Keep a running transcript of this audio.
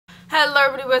Hello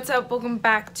everybody, what's up? Welcome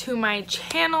back to my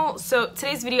channel. So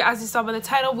today's video, as you saw by the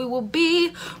title, we will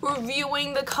be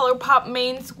reviewing the Colourpop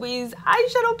Main Squeeze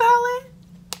eyeshadow palette.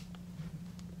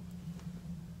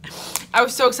 I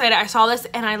was so excited. I saw this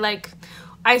and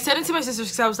I sent it to my sisters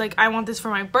because I was like, I want this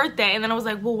for my birthday. And then I was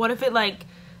like, well, what if it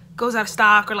goes out of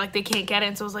stock or they can't get it?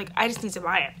 And so I was like, I just need to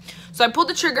buy it. So I pulled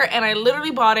the trigger and I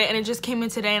literally bought it, and it just came in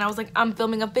today, and I was like, I'm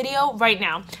filming a video right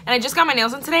now. And I just got my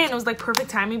nails done today, and it was like perfect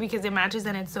timing because it matches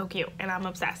and it's so cute and I'm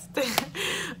obsessed.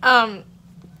 I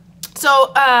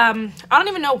don't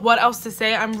even know what else to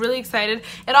say. I'm really excited.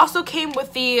 It also came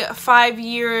with the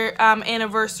 5-year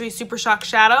anniversary Super Shock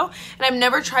Shadow, and I've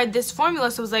never tried this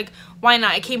formula, so I was like, why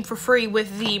not? It came for free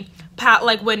with the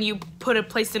when you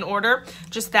placed an order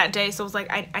just that day, so I was like,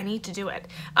 I need to do it.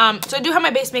 So I do have my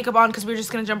base makeup on because we're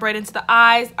just gonna jump right into the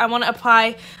eyes. I want to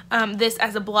apply this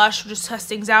as a blush, just test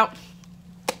things out.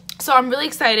 So I'm really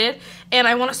excited, and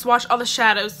I want to swatch all the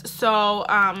shadows. So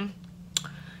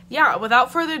yeah,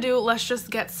 without further ado, let's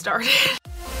just get started.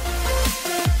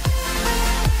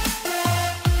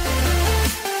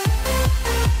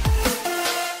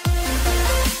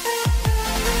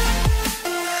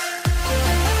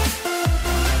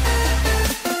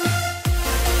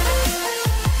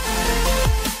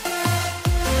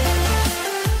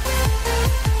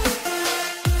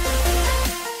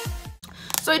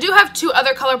 So I do have two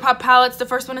other Colourpop palettes. The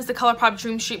first one is the Colourpop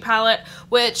Dream Street palette,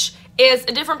 which is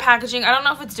a different packaging. I don't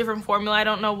know if it's different formula. I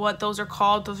don't know what those are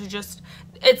called. Those are just,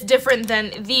 it's different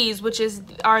than these, which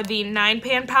are the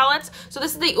 9-pan palettes. So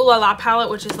this is the Ooh La La palette,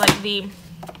 which is like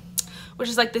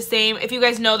the same. If you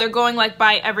guys know, they're going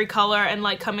by every color and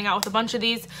coming out with a bunch of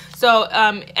these. So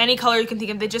any color you can think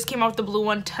of. They just came out with the blue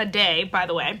one today, by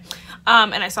the way.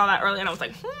 And I saw that earlier and I was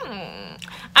like,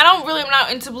 I'm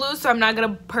not into blue, so I'm not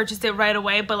gonna purchase it right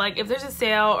away, but if there's a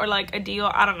sale or a deal,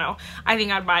 I don't know, I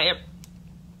think I'd buy it.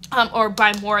 Or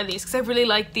buy more of these because I really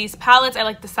like these palettes. I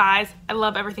like the size. I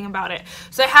love everything about it.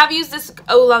 So I have used this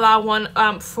Ooh La La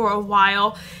one for a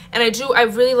while, and I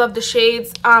really love the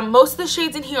shades. Most of the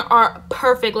shades in here are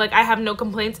perfect. I have no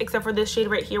complaints except for this shade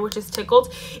right here, which is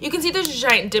Tickled. You can see there's a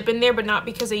giant dip in there, but not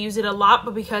because I use it a lot,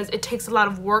 but because it takes a lot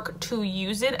of work to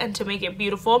use it and to make it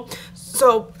beautiful.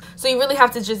 So you really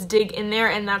have to just dig in there,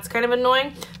 and that's kind of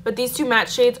annoying. But these two matte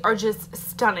shades are just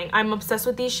stunning. I'm obsessed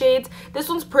with these shades. This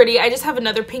one's pretty. I just have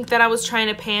another pink that I was trying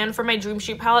to pan for my Dream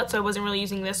Street palette, so I wasn't really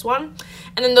using this one.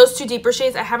 And then those two deeper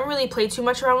shades I haven't really played too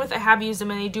much around with. I have used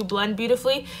them and they do blend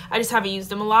beautifully. I just haven't used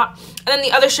them a lot. And then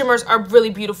the other shimmers are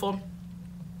really beautiful,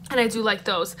 and I do like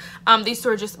those. These two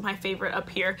are just my favorite up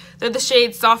here. They're the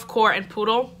shades Soft Core and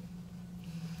Poodle.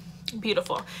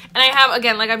 Beautiful. And I have,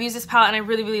 again, I've used this palette and I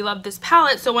really, really love this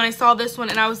palette. So when I saw this one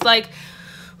and I was like,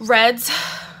 reds,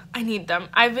 I need them.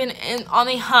 I've been on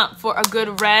the hunt for a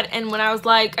good red, and when I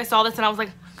saw this and I was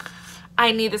like,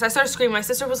 I need this. I started screaming. My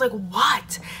sister was like,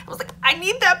 what? I was like, I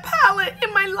need that palette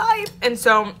in my life. And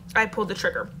so I pulled the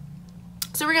trigger.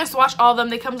 So we're going to swatch all of them.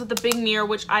 They come with a big mirror,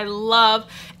 which I love.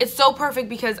 It's so perfect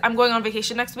because I'm going on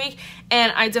vacation next week,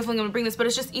 and I definitely going to bring this, but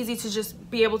it's just easy to just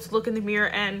be able to look in the mirror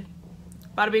and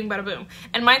bada bing, bada boom.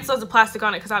 And mine still has the plastic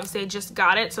on it because obviously I just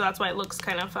got it, so that's why it looks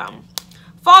kind of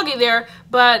foggy there,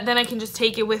 but then I can just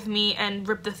take it with me and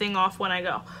rip the thing off when I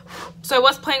go. So I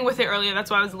was playing with it earlier,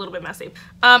 that's why I was a little bit messy.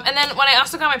 And then when I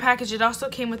also got my package, it also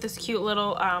came with this cute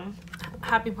little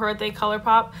happy birthday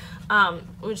Colourpop,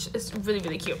 which is really,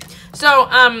 really cute. So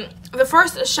the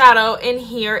first shadow in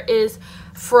here is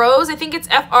Froze. I think it's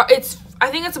I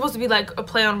think it's supposed to be a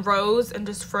play on rose and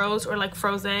just froze, or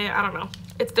froze, I don't know.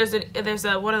 There's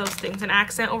a one of those things, an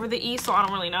accent over the E, so I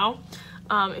don't really know.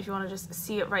 If you want to just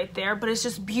see it right there, but it's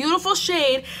just beautiful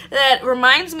shade that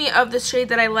reminds me of the shade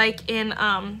that I like in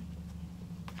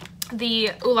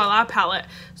the Ooh La La palette.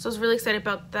 So I was really excited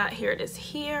about that. Here it is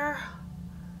here.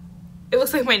 It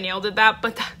looks like my nail did that,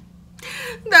 but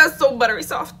that's so buttery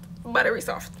soft, buttery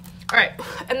soft. All right,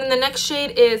 and then the next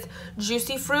shade is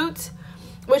Juicy Fruit,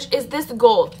 which is this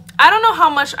gold. I don't know how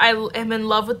much I am in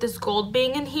love with this gold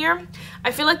being in here.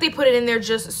 I feel like they put it in there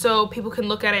just so people can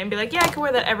look at it and be like, yeah, I can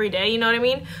wear that every day, you know what I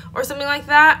mean? Or something like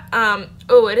that.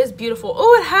 Oh, it is beautiful.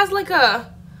 Oh, it has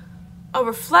a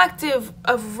reflective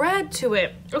of red to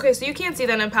it. Okay, so you can't see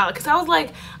that in a palette, because I was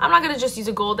like, I'm not gonna just use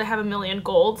a gold. I have a million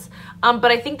golds,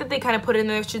 but I think that they kind of put it in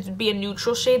there to be a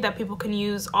neutral shade that people can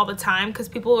use all the time, because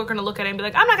people are gonna look at it and be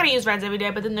like, I'm not gonna use reds every day,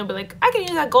 but then they'll be like, I can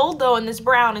use that gold though and this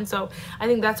brown. And so I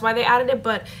think that's why they added it.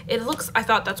 But it looks, I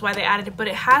thought that's why they added it, but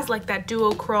it has that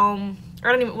duochrome, or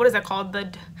I don't even, what is that called?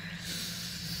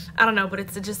 I don't know, but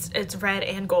it's red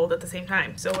and gold at the same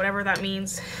time, so whatever that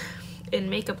means in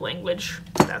makeup language,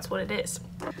 that's what it is.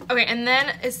 Okay, and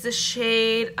then it's the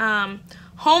shade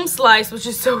Home Slice, which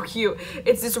is so cute.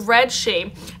 It's this red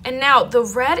shade. And now the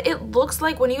red, it looks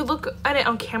like, when you look at it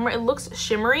on camera, it looks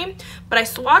shimmery. But I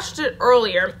swatched it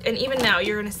earlier, and even now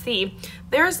you're going to see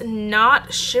there's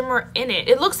not shimmer in it.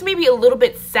 It looks maybe a little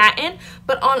bit satin,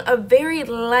 but on a very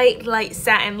light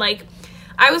satin. Like,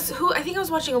 I think I was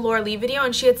watching a Laura Lee video,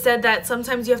 and she had said that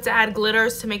sometimes you have to add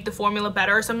glitters to make the formula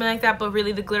better or something like that, but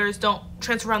really the glitters don't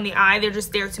transfer on the eye. They're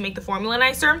just there to make the formula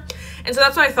nicer. And so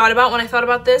that's what I thought about when I thought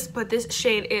about this, but this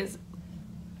shade is,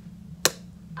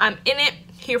 I'm in it,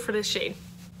 here for this shade.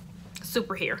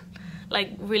 Super here.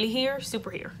 Like, really here, super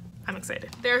here. I'm excited.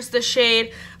 There's the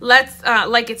shade Like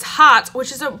It's Hot,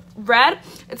 which is a red.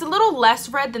 It's a little less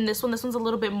red than this one. This one's a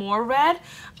little bit more red,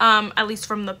 at least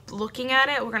from the looking at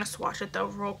it. We're gonna swatch it though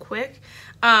real quick.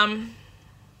 I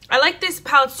like this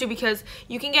palette too because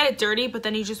you can get it dirty, but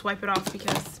then you just wipe it off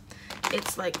because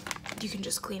it's like, you can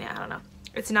just clean it. I don't know.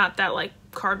 It's not that like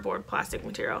cardboard plastic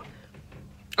material.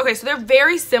 Okay, so they're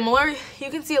very similar. You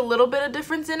can see a little bit of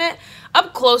difference in it.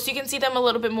 Up close, you can see them a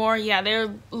little bit more. Yeah, they're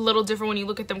a little different when you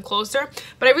look at them closer.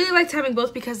 But I really liked having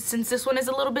both because since this one is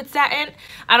a little bit satin,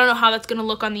 I don't know how that's going to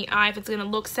look on the eye, if it's going to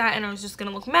look satin or it's just going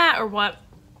to look matte or what.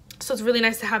 So it's really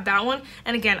nice to have that one.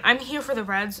 And again, I'm here for the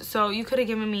reds, so you could have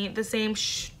given me the same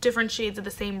different shades of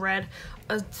the same red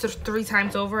 3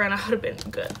 times over and I would have been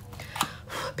good.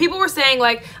 People were saying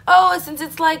like, oh, since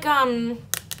it's like,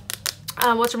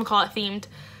 whatchamacallit themed,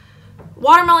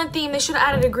 watermelon theme, they should have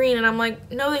added a green. And I'm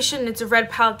like, no, they shouldn't. It's a red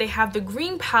palette. They have the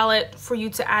green palette for you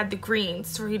to add the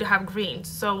greens, for you to have greens.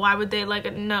 So why would they like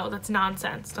it? No, that's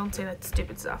nonsense. Don't say that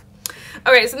stupid stuff.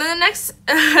 Okay, so then the next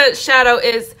shadow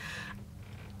is,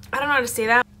 I don't know how to say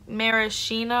that,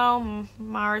 maraschino.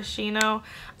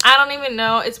 I don't even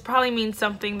know. It's probably means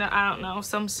something that I don't know,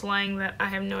 some slang that I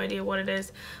have no idea what it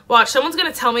is. Watch, someone's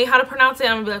gonna tell me how to pronounce it.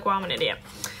 I'm gonna be like, wow, I'm an idiot.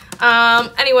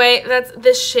 Anyway, that's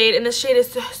this shade, and this shade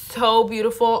is so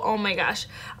beautiful. Oh my gosh,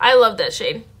 I love that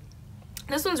shade.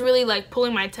 This one's really like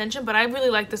pulling my attention, but I really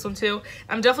like this one too.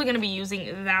 I'm definitely going to be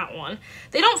using that one.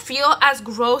 They don't feel as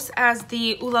gross as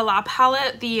the Ooh La La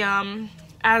palette,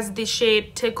 as the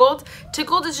shade Tickled.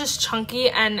 Tickled is just chunky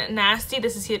and nasty.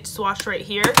 This is swatched right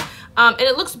here. And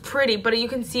it looks pretty, but you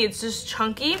can see it's just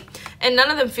chunky. And none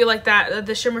of them feel like that.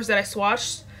 The shimmers that I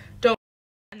swatched don't.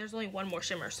 And there's only one more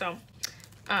shimmer, so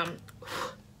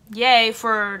yay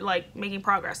for like making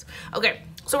progress. Okay,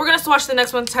 so we're gonna swatch the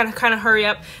next one to kind of hurry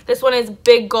up. This one is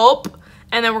Big Gulp,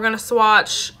 and then we're gonna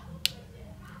swatch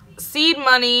Seed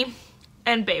Money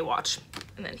and Baywatch.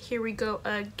 And then here we go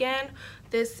again.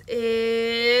 This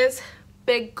is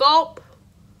Big Gulp.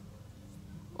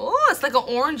 Oh, it's like an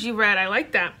orangey red. I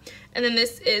like that. And then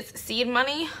this is Seed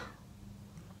Money.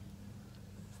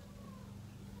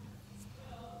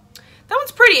 That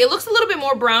one's pretty. It looks a little bit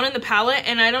more brown in the palette,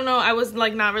 and I don't know, I was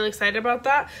like not really excited about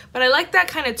that, but I like that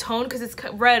kind of tone because it's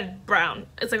red brown.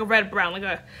 It's like a red brown, like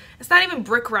a, it's not even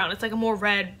brick brown, it's like a more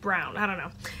red brown. I don't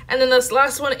know. And then this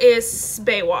last one is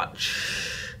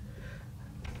Baywatch.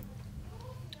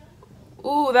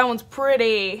 Ooh, that one's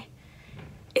pretty.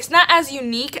 It's not as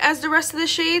unique as the rest of the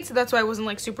shades, so that's why I wasn't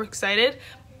like super excited.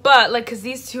 But like, cause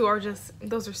these two are just,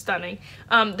 those are stunning.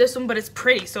 This one, but it's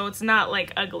pretty, so it's not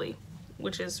like ugly,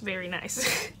 which is very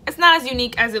nice. It's not as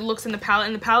unique as it looks in the palette.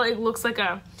 In the palette, it looks like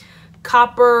a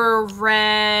copper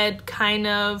red kind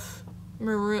of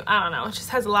maroon. I don't know. It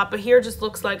just has a lot, but here it just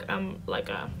looks like a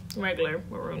regular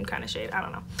maroon kind of shade. I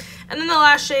don't know. And then the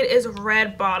last shade is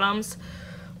Red Bottoms,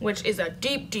 which is a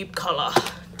deep color.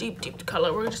 Deep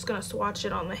color. We're just gonna swatch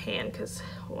it on the hand because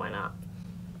why not?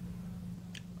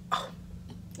 Oh,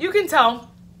 you can tell.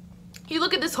 You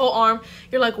look at this whole arm,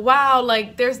 you're like, wow,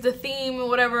 like there's the theme or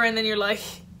whatever, and then you're like,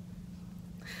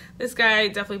 this guy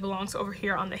definitely belongs over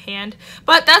here on the hand.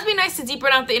 But that'd be nice to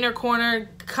deepen out the inner corner,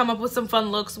 come up with some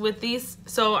fun looks with these.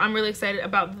 So I'm really excited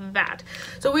about that.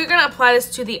 So we're gonna apply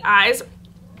this to the eyes.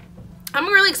 I'm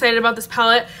really excited about this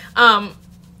palette.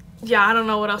 Yeah, I don't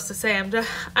know what else to say.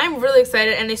 I'm really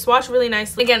excited, and they swatch really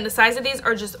nicely. Again, the size of these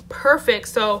are just perfect.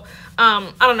 So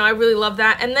I don't know, I really love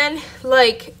that. And then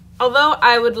like, although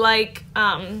I would like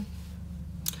a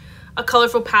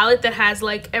colorful palette that has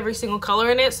like every single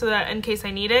color in it so that in case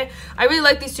I need it, I really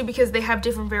like these two because they have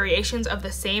different variations of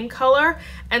the same color.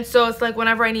 And so it's like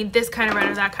whenever I need this kind of red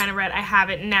or that kind of red, I have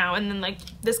it now. And then like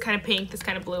this kind of pink, this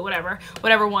kind of blue,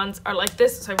 whatever ones are like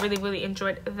this. So I really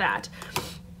enjoyed that.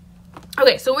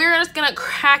 Okay, so we're just gonna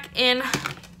crack in.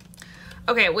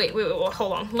 Okay, wait,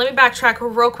 hold on. Let me backtrack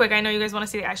real quick. I know you guys want to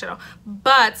see the eyeshadow.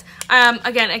 But,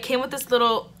 again, I came with this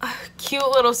little, cute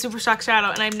little Super Shock shadow,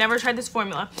 and I've never tried this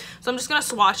formula. So I'm just going to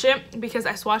swatch it, because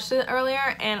I swatched it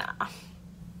earlier, and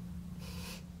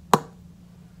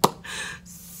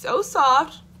so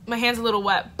soft. my hand's a little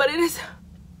wet, but it is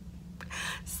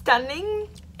stunning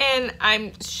and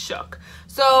I'm shook.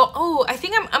 So, oh, I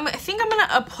think I'm gonna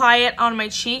apply it on my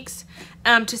cheeks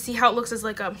to see how it looks as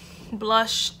like a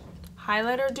blush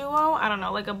highlighter duo. I don't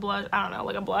know, like a blush. I don't know,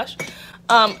 like a blush.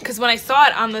 Because when I saw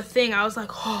it on the thing, I was like,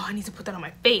 oh, I need to put that on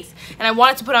my face. And I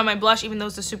wanted to put on my blush, even though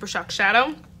it's a Super Shock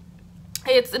shadow.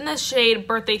 It's in the shade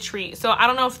Birthday Treat. So I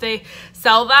don't know if they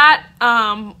sell that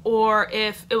or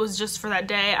if it was just for that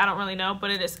day. I don't really know,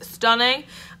 but it is stunning.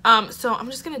 So I'm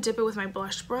just going to dip it with my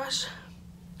blush brush.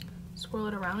 Swirl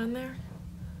it around in there.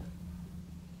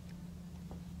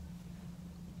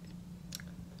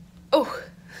 Oh,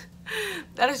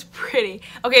 that is pretty.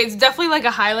 Okay, it's definitely like a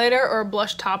highlighter or a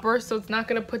blush topper, so it's not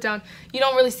going to put down. You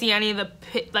don't really see any of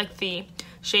the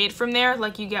shade from there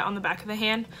like you get on the back of the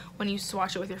hand when you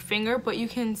swatch it with your finger, but you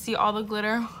can see all the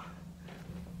glitter.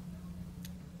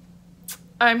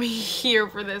 I'm here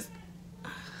for this.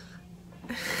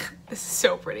 This is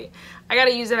so pretty. I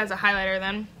gotta use it as a highlighter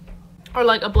then, or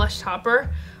like a blush topper.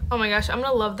 Oh my gosh, I'm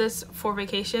gonna love this for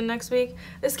vacation next week.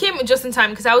 This came just in time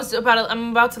because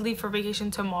I'm about to leave for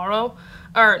vacation tomorrow,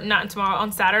 or not tomorrow,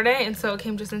 on Saturday, and so it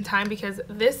came just in time because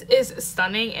this is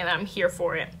stunning and I'm here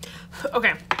for it.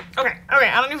 Okay.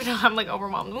 I don't even know. I'm like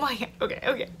overwhelmed. I'm like, okay.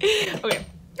 I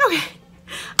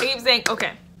keep saying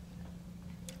okay.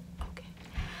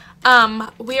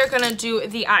 We are gonna do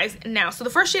the eyes now. So the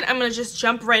first shade, I'm gonna just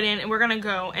jump right in and we're gonna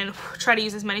go and try to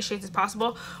use as many shades as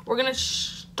possible. We're gonna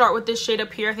start with this shade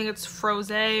up here. I think it's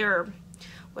Froze or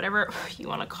whatever you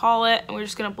want to call it, and we're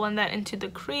just gonna blend that into the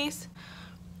crease.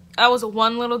 That was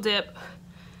one little dip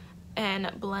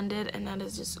and blended, and that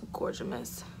is just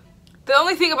gorgeous. The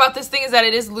only thing about this thing is that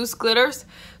it is loose glitters,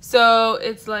 so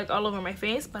it's like all over my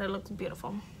face, but it looks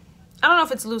beautiful. I don't know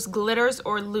if it's loose glitters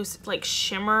or loose like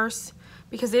shimmers,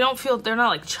 because they're not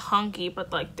like chunky,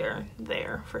 but like they're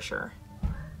there for sure.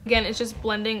 Again, it's just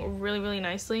blending really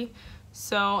nicely.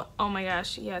 So, oh my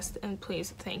gosh, yes, and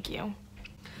please, thank you.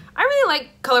 I really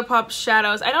like Colourpop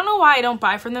shadows. I don't know why I don't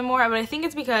buy from them more, but I think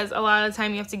it's because a lot of the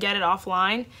time you have to get it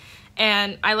offline,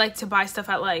 and I like to buy stuff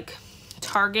at like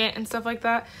Target and stuff like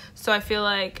that. So I feel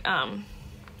like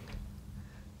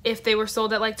if they were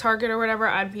sold at like Target or whatever,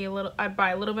 I'd buy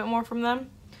a little bit more from them.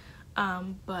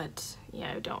 But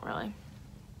yeah, I don't really.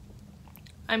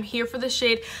 I'm here for the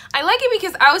shade. I like it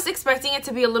because I was expecting it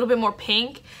to be a little bit more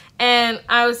pink, and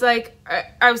I was like,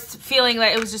 I was feeling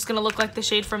like it was just gonna look like the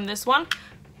shade from this one,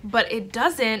 but it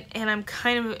doesn't, and I'm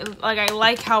kind of like, I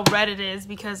like how red it is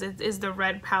because it is the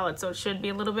red palette, so it should be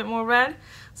a little bit more red.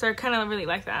 So I kind of really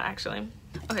like that actually.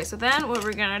 Okay, so then what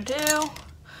we're gonna do,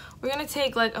 we're gonna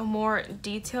take like a more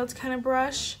detailed kind of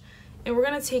brush, and we're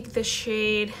gonna take the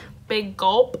shade Big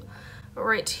Gulp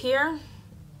right here.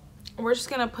 We're just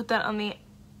gonna put that on the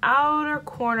outer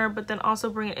corner, but then also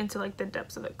bring it into like the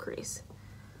depths of the crease.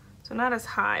 So not as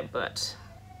high, but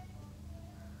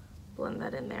blend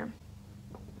that in there.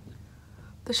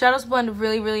 The shadows blend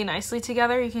really nicely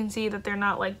together. You can see that they're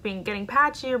not like getting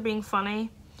patchy or being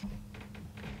funny.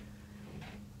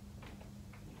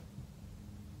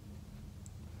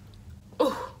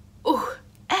 Ooh.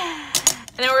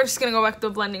 And then we're just gonna go back to the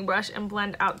blending brush and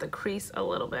blend out the crease a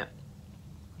little bit.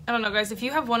 I don't know, guys, if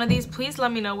you have one of these, please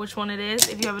let me know which one it is.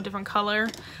 If you have a different color,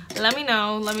 let me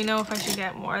know if I should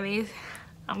get more of these.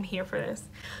 I'm here for this.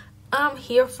 I'm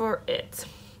here for it.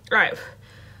 All right,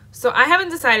 so I haven't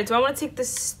decided. Do I want to take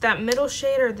that middle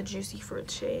shade or the Juicy Fruit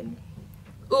shade?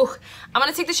 Ooh, I'm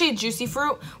gonna take the shade Juicy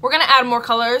Fruit. We're gonna add more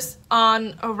colors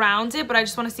around it, but I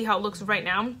just want to see how it looks right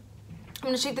now. I'm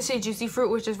gonna take the shade Juicy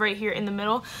Fruit, which is right here in the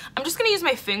middle. I'm just gonna use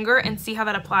my finger and see how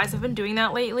that applies. I've been doing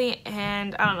that lately,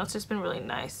 and I don't know, it's just been really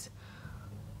nice.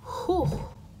 Whew.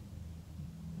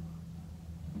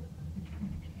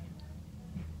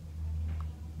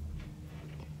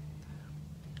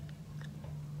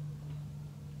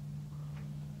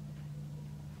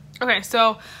 Okay,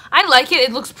 so I like it.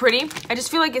 It looks pretty. I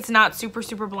just feel like it's not super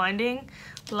blinding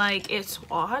like it's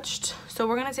swatched. So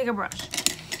we're gonna take a brush,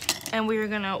 and we're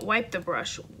gonna wipe the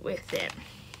brush with it.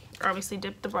 Obviously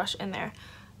dip the brush in there.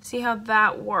 See how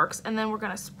that works, and then we're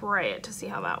gonna spray it to see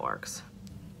how that works.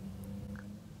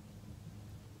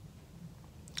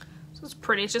 So it's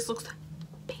pretty, it just looks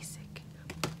basic.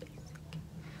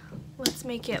 Let's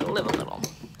make it live a little.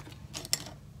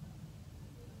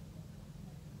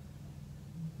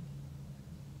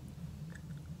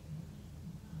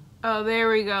 Oh, there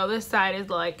we go. This side is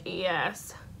like,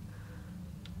 yes.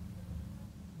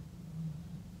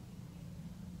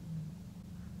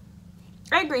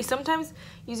 I agree. Sometimes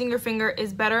using your finger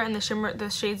is better and the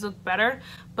shades look better.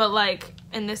 But like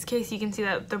in this case, you can see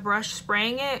that the brush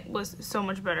spraying it was so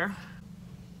much better.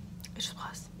 It just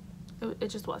was. It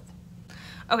just was.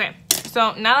 Okay,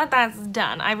 so now that that's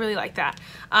done, I really like that.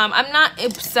 I'm not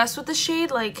obsessed with the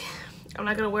shade. Like, I'm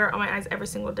not gonna wear it on my eyes every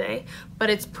single day, but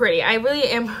it's pretty. I really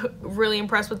am really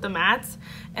impressed with the mattes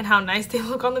and how nice they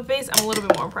look on the face. I'm a little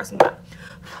bit more impressed with that.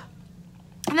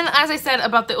 And then, as I said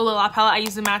about the Ooh La La palette, I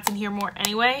use the mattes in here more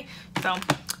anyway, so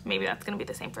maybe that's gonna be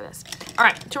the same for this. All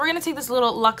right, so we're gonna take this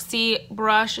little Luxie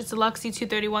brush. It's a Luxie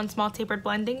 231 small tapered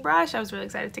blending brush. I was really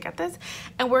excited to get this.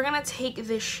 And we're gonna take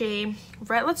the shade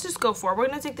Red. Let's just go for it. We're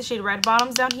gonna take the shade Red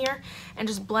Bottoms down here and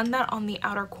just blend that on the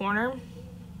outer corner.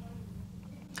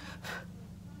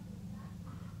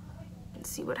 And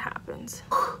see what happens.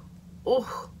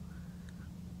 Oh.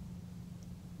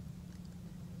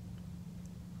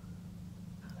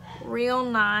 Real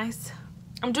nice.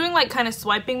 I'm doing like kind of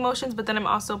swiping motions, but then I'm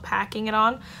also packing it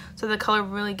on so the color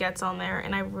really gets on there,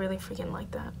 and I really freaking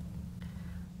like that.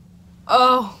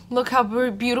 Oh, look how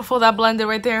beautiful that blended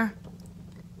right there.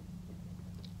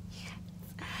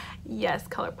 Yes,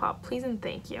 Colourpop, please and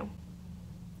thank you.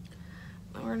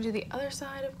 And we're gonna do the other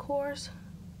side, of course.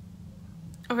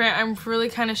 Okay, I'm really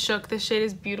kind of shook. This shade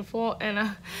is beautiful,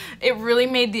 and it really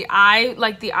made the eye,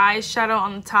 like the eyeshadow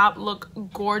on the top, look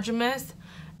gorgeous.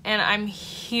 And I'm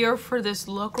here for this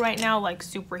look right now, like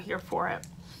super here for it.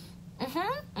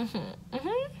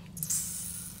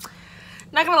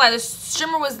 Not gonna lie, this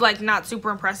shimmer was like not super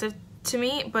impressive to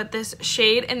me, but this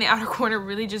shade in the outer corner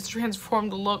really just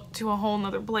transformed the look to a whole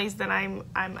nother place that I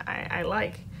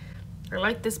like. I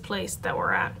like this place that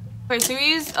we're at. Okay, so we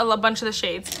used a bunch of the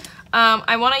shades.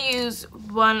 I want to use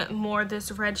one more,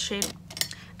 this red shade.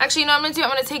 Actually, you know what I'm going to do?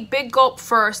 I'm going to take Big Gulp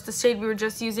first, the shade we were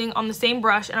just using, on the same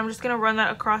brush, and I'm just going to run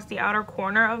that across the outer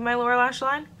corner of my lower lash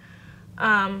line.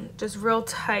 Just real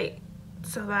tight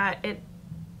so that it,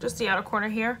 just the outer corner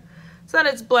here, so that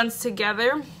it blends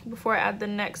together before I add the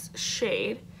next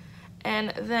shade.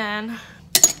 And then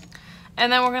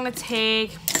we're going to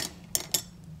take,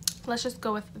 let's just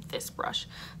go with this brush.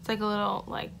 It's like a little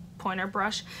like pointer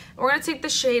brush. We're going to take the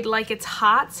shade Like It's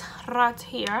Hot right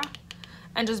here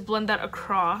and just blend that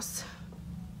across.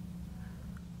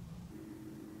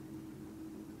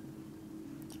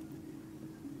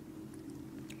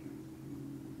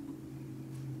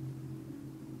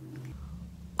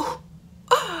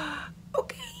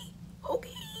 Okay.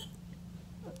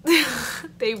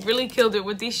 They really killed it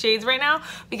with these shades right now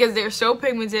because they're so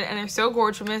pigmented and they're so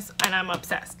gorgeous, and I'm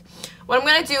obsessed. What I'm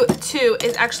gonna do too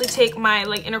is actually take my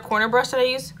like inner corner brush that I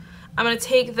use. I'm gonna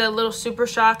take the little Super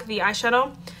Shock, the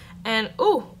eyeshadow, and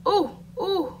ooh,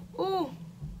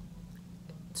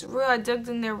 it's real. I dug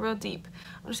in there real deep.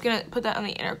 I'm just gonna put that on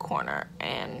the inner corner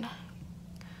and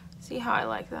see how I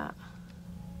like that.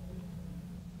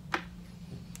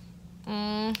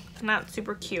 Not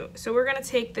super cute. So we're gonna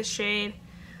take the shade,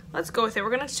 let's go with it.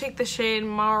 We're gonna take the shade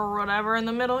Mar whatever in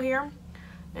the middle here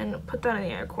and put that in the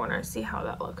inner corner and see how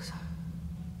that looks.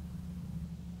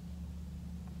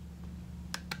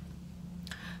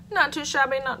 Not too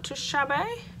shabby, not too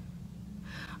shabby.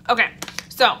 Okay,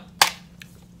 so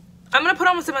I'm gonna put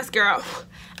on some mascara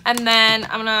and then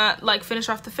I'm gonna like finish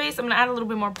off the face. I'm gonna add a little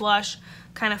bit more blush,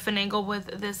 kind of finagle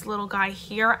with this little guy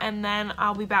here, and then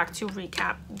I'll be back to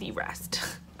recap the rest.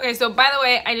 Okay, so by the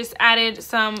way, I just added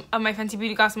some of my Fenty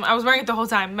Beauty Gloss Bomb. I was wearing it the whole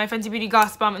time. My Fenty Beauty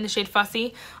Gloss Bomb in the shade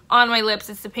Fussy on my lips.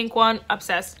 It's the pink one.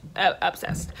 Obsessed.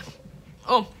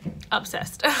 Oh,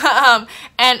 obsessed.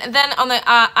 And then on the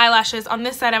eyelashes, on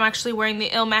this side, I'm actually wearing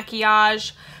the Il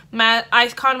Makiage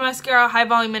Icon Mascara High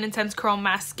Volume and Intense Curl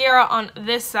Mascara on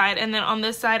this side. And then on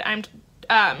this side,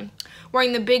 I'm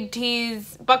wearing the Big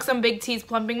T's, Buxom Big T's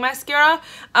Plumping Mascara.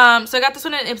 So I got this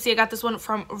one at Ipsy. I got this one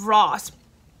from Ross.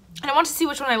 And I want to see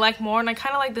which one I like more, and I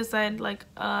kind of like this side like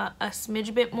a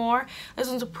smidge bit more. This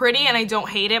one's pretty, and I don't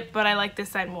hate it, but I like this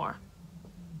side more.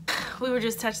 We were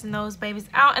just touching those babies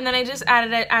out, and then I just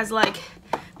added it as like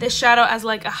this shadow as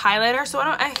like a highlighter. So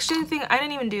I actually think I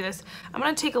didn't even do this. I'm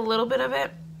gonna take a little bit of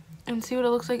it and see what it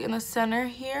looks like in the center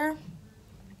here.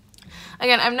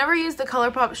 Again, I've never used the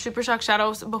Colourpop Super Shock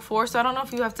shadows before, so I don't know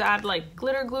if you have to add like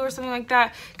glitter glue or something like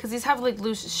that, because these have like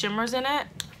loose shimmers in it.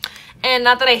 And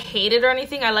not that I hate it or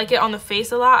anything, I like it on the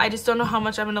face a lot. I just don't know how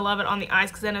much I'm gonna love it on the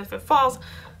eyes, because then if it falls,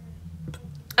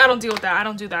 I don't deal with that. I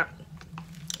don't do that.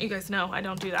 You guys know I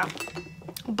don't do that.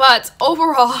 But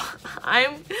overall,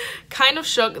 I'm kind of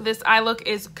shook. This eye look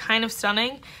is kind of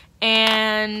stunning,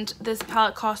 and this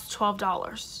palette costs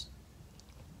 $12.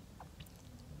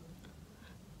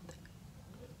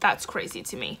 That's crazy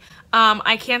to me.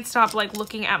 I can't stop like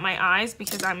looking at my eyes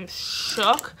because I'm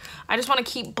shook. I just want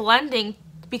to keep blending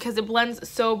because it blends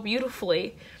so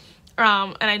beautifully.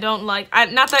 And I don't like,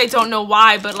 not that I don't know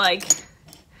why, but like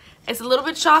It's a little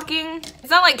bit shocking. It's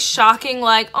not like shocking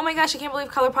like, oh my gosh, I can't believe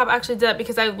Colourpop actually did that,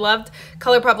 because I loved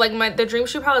Colourpop. Like the Dream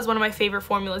Shoe palette is one of my favorite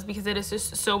formulas because it is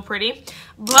just so pretty.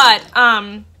 But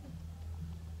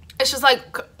it's just like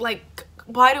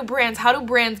how do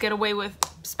brands get away with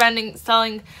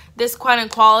selling this kind of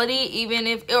quality, even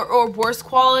if or worse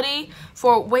quality,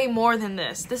 for way more than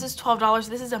this? This is $12.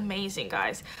 This is amazing,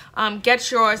 guys. Get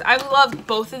yours. I love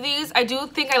both of these. I do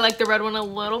think I like the red one a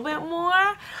little bit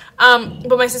more,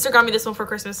 but my sister got me this one for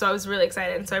Christmas, so I was really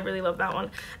excited, and so I really love that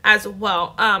one as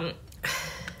well. I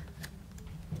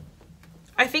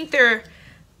think they're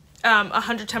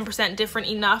 110% different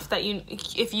enough that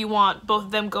if you want both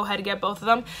of them, go ahead and get both of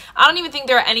them. I don't even think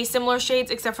there are any similar shades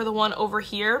except for the one over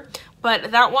here, but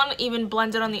that one even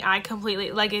blended on the eye completely.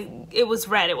 Like it was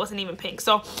red, it wasn't even pink.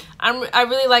 So I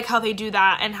really like how they do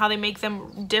that and how they make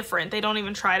them different. They don't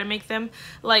even try to make them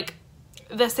like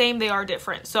the same, they are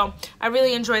different. So I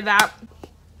really enjoyed that.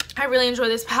 I really enjoy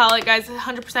this palette, guys.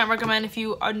 100% recommend if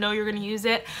you know you're gonna use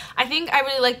it. I think I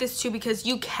really like this too because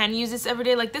you can use this every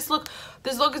day. Like this look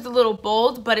is a little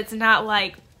bold, but it's not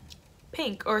like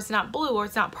pink, or it's not blue, or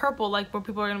it's not purple, like where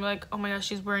people are gonna be like, oh my gosh,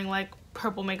 she's wearing like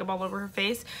purple makeup all over her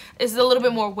face. It's a little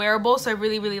bit more wearable, so I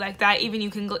really like that. Even you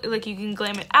can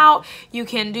glam it out. You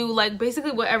can do like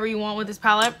basically whatever you want with this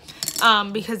palette,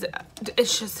 because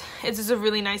it's just a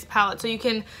really nice palette. So you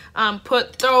can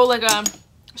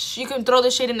you can throw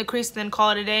the shade in the crease and then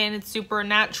call it a day, and it's super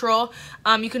natural.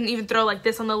 You can even throw like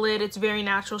this on the lid. It's very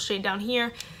natural shade down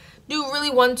here. Do really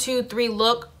 1, 2, 3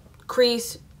 look,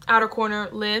 crease, outer corner,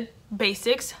 lid,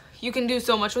 basics. You can do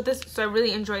so much with this, so I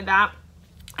really enjoyed that.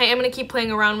 I am going to keep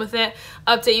playing around with it,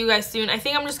 update you guys soon. I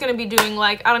think I'm just going to be doing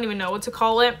like, I don't even know what to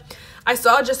call it. I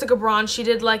saw Jessica Braun, she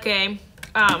did like a,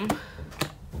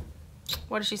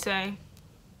 what did she say?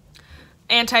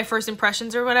 Anti-first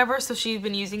impressions or whatever, so she's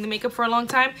been using the makeup for a long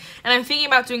time, and I'm thinking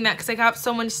about doing that because I got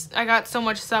so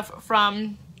much stuff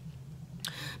from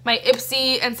my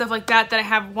Ipsy and stuff like that that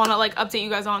I want to like update you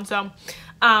guys on. So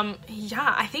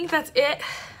yeah, I think that's it.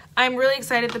 I'm really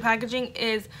excited. The packaging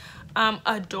is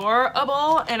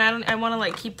adorable, and I want to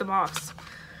like keep the box.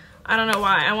 I don't know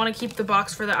why. I want to keep the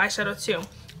box for the eyeshadow too.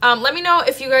 Let me know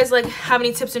if you guys like have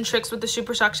any tips and tricks with the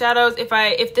Super Shock shadows.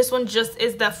 If this one just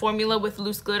is the formula with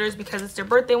loose glitters because it's their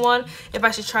birthday one. If I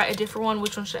should try a different one,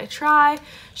 which one should I try?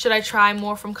 Should I try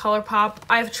more from Colourpop?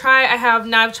 I've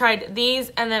tried these,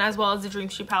 and then as well as the Dream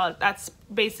Shoe palette. That's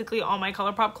basically all my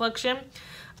Colourpop collection.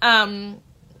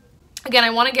 Again, I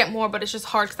want to get more, but it's just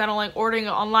hard because I don't like ordering it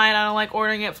online. I don't like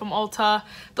ordering it from Ulta.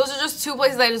 Those are just two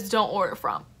places I just don't order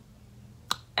from.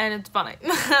 And it's funny.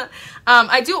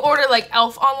 I do order like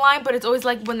e.l.f. online, but it's always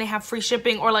like when they have free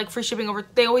shipping, or like free shipping over,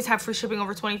 they always have free shipping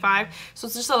over $25, so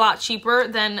it's just a lot cheaper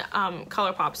than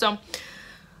Colourpop. So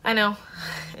I know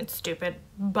it's stupid,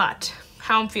 but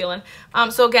how I'm feeling.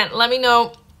 So again, let me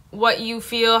know what you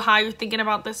feel, how you're thinking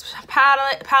about this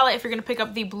palette, if you're gonna pick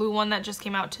up the blue one that just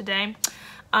came out today.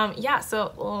 Yeah,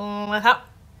 so I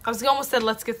almost said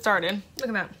let's get started. Look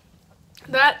at that.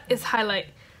 That is highlight.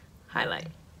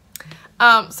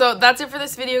 So that's it for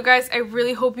this video, guys. I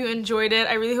really hope you enjoyed it.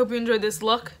 I really hope you enjoyed this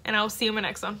look, and I will see you in my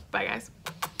next one. Bye, guys.